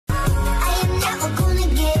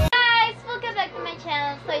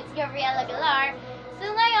Gabriela Aguilar. So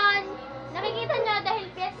ngayon, nakikita nyo dahil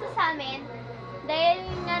piyesta sa amin, dahil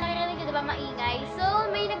nga nakikita nyo diba maingay, so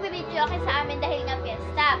may nagbibideo akin sa amin dahil nga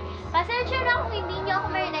piyesta. Pasensya na kung hindi nyo ako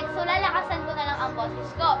marinig, so lalakasan ko na lang ang boses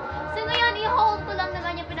ko. So ngayon, i-hold ko lang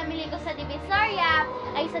naman yung pinamili ko sa Divisoria,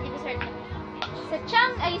 sa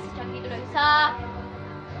Tiangee tuloy, sa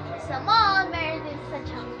mall, meron din sa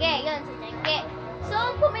Tiangee, yun, sa Tiangee. So,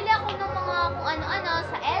 pumili ako ng mga kung ano-ano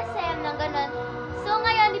sa SM, ng ganun. So,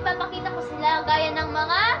 ngayon, ipapakita ko sila gaya ng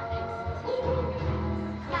mga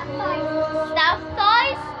stuffed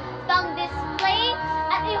toys, pang display,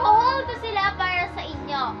 at i-hold ko sila para sa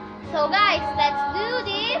inyo. So, guys, let's do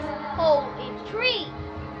this. Hold in 3,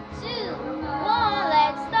 2, 1,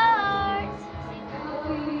 let's start.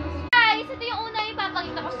 Guys, ito yung una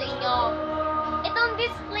ipapakita ko sa inyo. Itong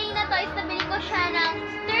display na to is nabili ko siya ng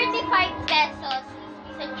 35 pesos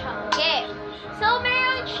sa Tiangee. So,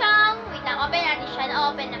 meron siyang, wait lang, open natin siya.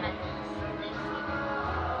 Na-open naman.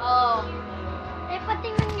 Oh. Eh,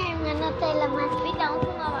 patingin nga yung ano, tela mas. Wait lang, huwag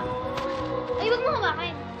mong hawakan. Ay, huwag mong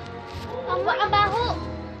hawakan. Ang baho.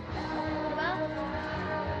 Diba?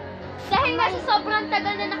 Dahil nga sa sobrang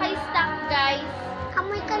tagal na naka-stock, guys.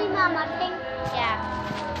 Kamoy ka ni Mama, ting. Yeah.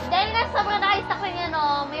 Dahil nga sobrang naka-stock rin yan,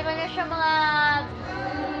 oh. Mayroon na siya mga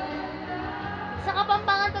sa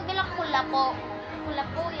Kapampangan to nila kulapo.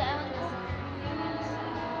 Kulapo, yan.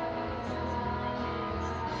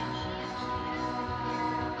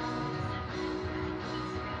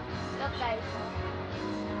 Look, guys.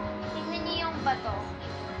 Tingnan niyo yung bato.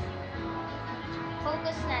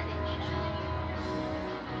 Focus natin siya.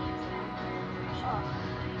 Oh.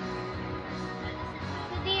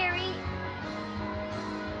 Kadiri.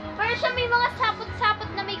 Parang siya may mga sapot-sapot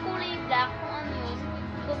na may kulay black. Kung ano yun.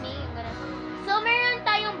 Gumi, yung gano'n. So, meron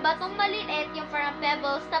tayong batong maliit, yung parang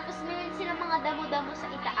pebbles. Tapos, meron silang mga damo-damo sa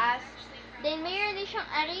itaas. Then, meron din siyang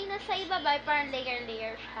arena sa ibaba. Parang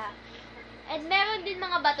layer-layer siya. And, meron din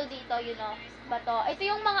mga bato dito, you know. Bato. Ito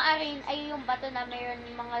yung mga arena, ay yung bato na meron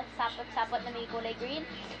mga sapot-sapot na may kulay green.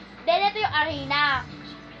 Then, ito yung arena.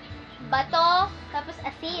 Bato, tapos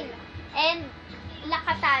asin. And,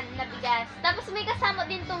 lakatan na bigas. Tapos, may kasama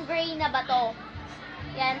din tong gray na bato.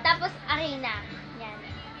 Yan. Tapos, arena. Yan.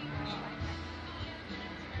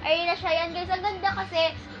 Arena siya. Yan, guys. Ang ganda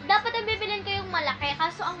kasi, dapat ang bibilin ko yung malaki.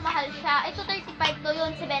 Kaso, ang mahal siya. Ito, 35 to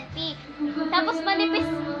yun, 70. Tapos, manipis.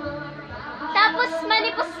 Tapos,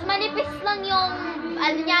 manipis lang yung,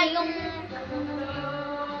 ano niya, yung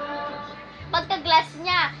pagka-glass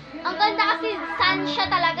niya. Ang ganda kasi, sun siya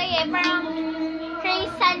talaga eh. Parang, gray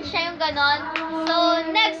sun siya yung ganon. So,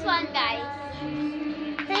 next one, guys.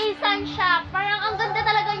 Gray sun siya. Parang, ang ganda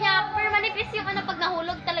talaga niya. Pero manipis yung ano, pag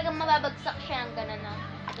nahulog, talagang mababagsak siya ng ganon, no?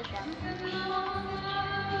 Ito siya.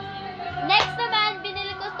 Next naman,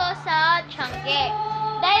 binili ko to sa Tiangee.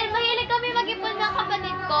 Dahil mahilig kami mag-ipon ng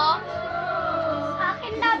kapatid ko.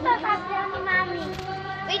 Akin daw to, sabi ni Mami.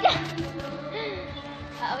 Wait lang.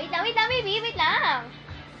 Wait lang, baby. Wait lang.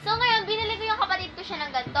 So, ngayon, binili ko yung kapatid ko siya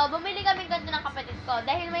ng ganito. Bumili kami ganito ng kapatid ko.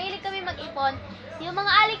 Dahil mahilig kami mag-ipon, yung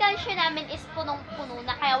mga alikansya namin is punong-puno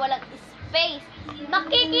na kaya walang space.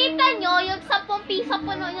 Makikita nyo yung 10 piso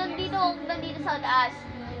puno nandito sa taas.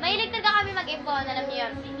 Mahilig talaga kami mag-ipon, alam niyo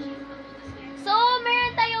yun. So,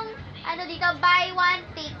 meron tayong, ano dito, buy one,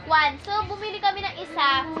 take one. So, bumili kami ng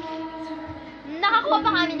isa. Nakakuha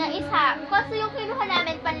pa kami ng isa. Kasi yung kinuha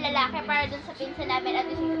namin panlalaki para dun sa pinsan namin at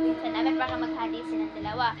dun sa pinsan namin para maghati silang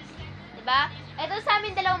dalawa. Diba? Ito sa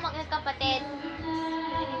amin dalawang magkakapatid.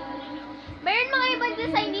 Meron mga ibang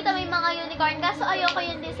design dito, may mga unicorn. Kaso ayoko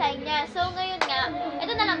yung design niya. So ngayon nga,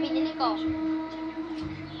 ito na lang binili ko.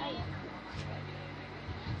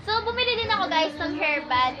 So bumili din ako guys ng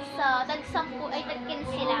hairbands. So tag-10 ay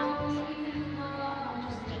tag-15 lang.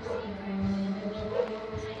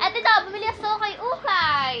 At ito, bumili ako kay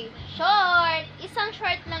Ukay. Short. Isang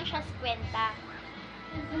short lang siya, 50.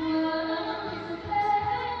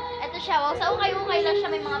 Ito siya. Wow, sa Ukay lang siya.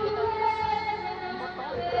 May mga buto.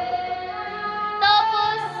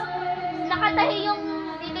 Tapos, nakatahi yung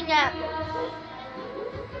dito niya.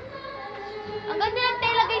 Ang ganda ng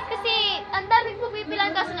tela guys kasi ang daming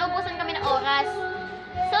pupipilan kasi naubusan kami ng oras.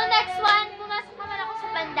 So, next one, pumasok naman ako sa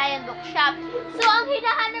Pandayan Bookshop. So, ang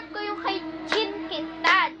hinahanap ko yung kay Jin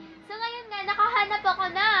Kitad. So, ngayon nga, nakahanap ako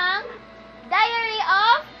ng Diary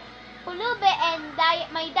of Pulube and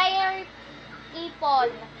my Diary Ipon.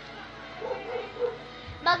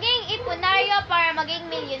 Maging ipunaryo para maging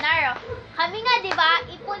milyonaryo. Kami nga, di ba?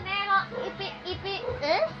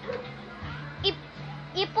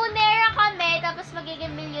 Ipunera kami, tapos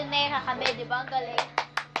magiging milyonera kami, di ba? Galing.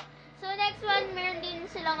 So, next one, meron din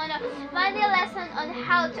silang money lesson on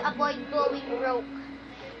how to avoid going broke.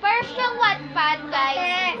 Para siyang Wattpad,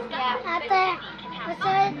 guys. Ate,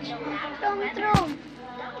 message. Trum.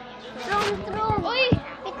 Uy!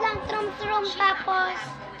 Wait lang, trum. Tapos,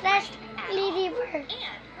 stress reliever.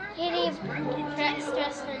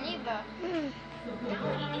 Stress reliever.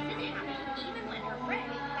 Even when her friend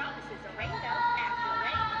promises a rainbow after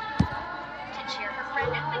rain. To cheer her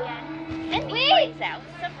friend up again, then he brings out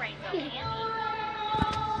some rainbow candy.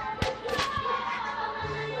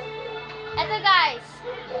 Eto, guys.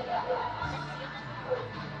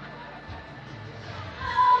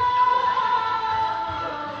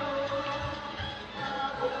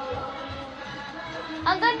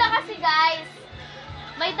 Ang ganda kasi, guys.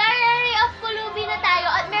 May diary of Pulubi na tayo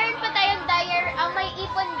at meron pa tayong diary, ang may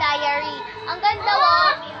ipon diary. Ang ganda,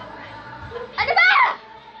 oh. Ano ba?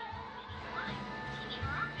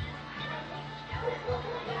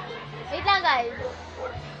 Wait lang, guys.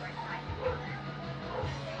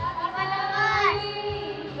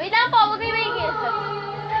 Wait lang po, huwag kayo maigil.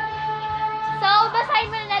 So, basahin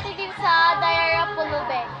muna natin din sa diary of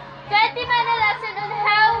Pulubi. 20-minute lesson on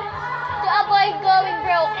how to avoid going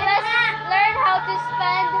broke. Let's learn how to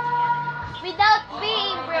spend without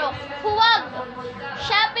being broke. Huwag!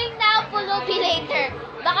 Shopping now, Pulubi later.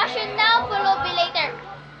 Bakasyon now, Pulubi later.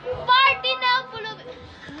 Party now, Pulubi...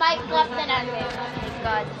 Mic drop na natin. Oh my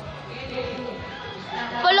God.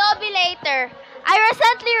 Pulubi later. I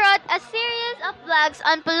recently wrote a series of vlogs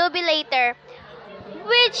on Pulubi later,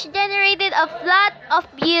 which generated a lot of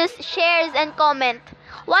views, shares, and comment.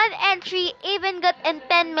 One entry even got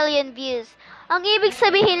 10 million views. Ang ibig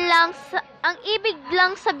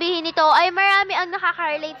lang sabihin nito ay marami ang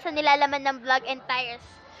nakaka-relate sa nilalaman ng vlog and tires.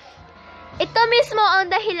 Ito mismo ang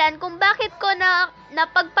dahilan kung bakit ko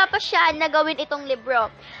napagpapasyahan na gawin itong libro.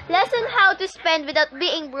 Lesson How to Spend Without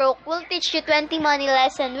Being Broke will teach you 20 money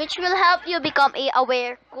lesson which will help you become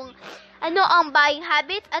aware kung ano ang buying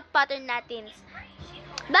habits at pattern natin.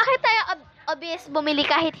 Bakit tayo obvious bumili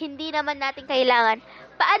kahit hindi naman natin kailangan?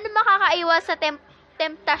 Paano makakaiwas sa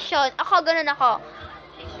temptasyon? Ganun ako.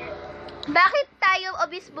 Bakit tayo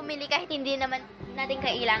obvious bumili kahit hindi naman natin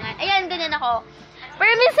kailangan? Ayan, ganyan ako.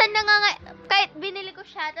 Pero minsan kahit binili ko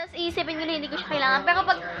siya, tapos iisipin ko na hindi ko siya kailangan. Pero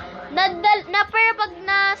pag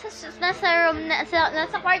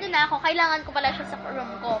nasa kwarto na ako, kailangan ko pala siya sa room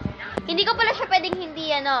ko. Hindi ko pala siya pwedeng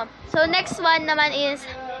hindi, So, next one naman is,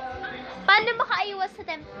 paano makaiwas sa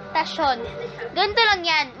temptasyon? Ganito lang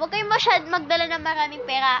yan. Huwag kayong magdala ng maraming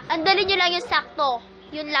pera. Andalin nyo lang yung sakto.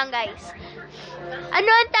 Yun lang, guys. Ano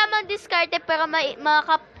ang tamang diskarte para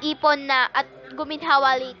makaipon na at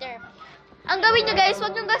guminhawa later? Ang gawin nyo, guys,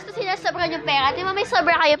 huwag nyo gastusin na sobra yung pera. Di ba may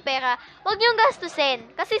sobra kayong pera? Huwag nyo gastusin.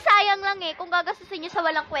 Kasi sayang lang kung gagastusin nyo sa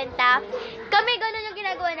walang kwenta. Kami, ganun yung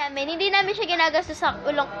ginagawa namin. Hindi namin siya ginagastos sa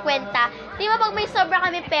walang kwenta. Di ba pag may sobra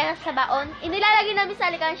kami pera sa baon, inilalagay namin sa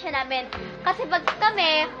alikansya namin. Kasi pag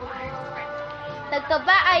kami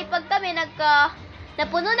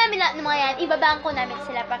napuno namin lahat ng mga yan, ibabangko namin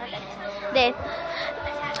sila para ganyan. Then,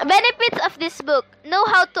 benefits of this book. Know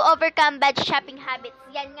how to overcome bad shopping habits.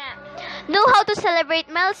 Yan nga. Know how to celebrate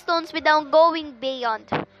milestones without going beyond.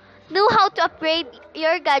 Know how to upgrade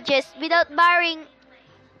your gadgets without borrowing.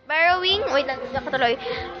 Wait lang, nakatuloy.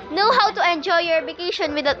 Know how to enjoy your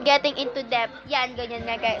vacation without getting into debt. Yan, ganyan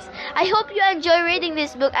nga, guys. I hope you enjoy reading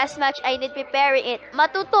this book as much I did preparing it.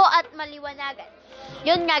 Matuto at maliwanagan.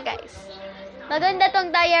 Yun nga, guys. Maganda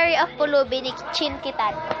tong Diary of Pulubi ni Chin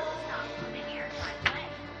Kitan.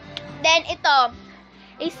 Then ito,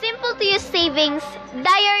 a simple to use savings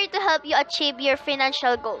diary to help you achieve your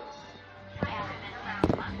financial goals.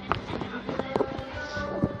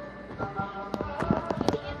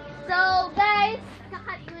 So guys,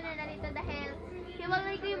 kakat muna na dito dahil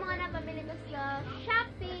hiwalay ko yung mga napamili ko sa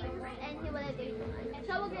shopping and hiwalay ko yung mga.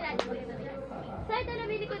 So huwag na natin dito. So ito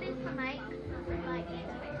nabili ko din sa mic.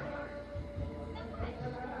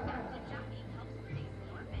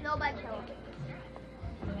 No bad siya.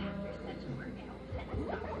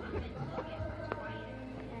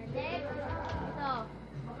 Next, so,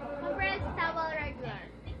 compressed towel regular.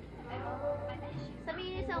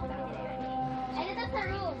 Sabihin niyo sa ako pinili. And ito sa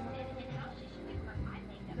room.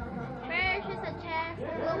 Pero siya sa chest,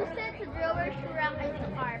 closet, sa drawer, shoe rack, and sa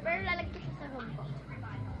car. Pero lalagay ko siya sa room ko.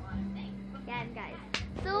 Yan, guys.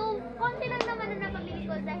 So, konti lang naman na napamili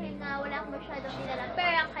ko dahil nga wala akong masyadong dinalang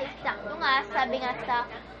pera kay sakto nga, sabi nga sa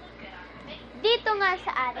dito nga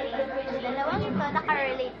sa atin, yung dalawang ito,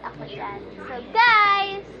 nakarelate ako dyan. So,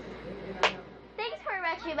 guys, thanks for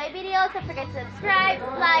watching my video. Don't forget to subscribe,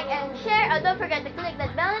 like, and share. Oh, don't forget to click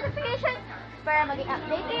that bell notification para maging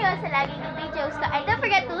update kayo sa laging videos. So, and don't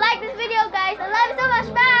forget to like this video, guys. I love you so much.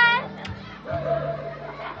 Bye!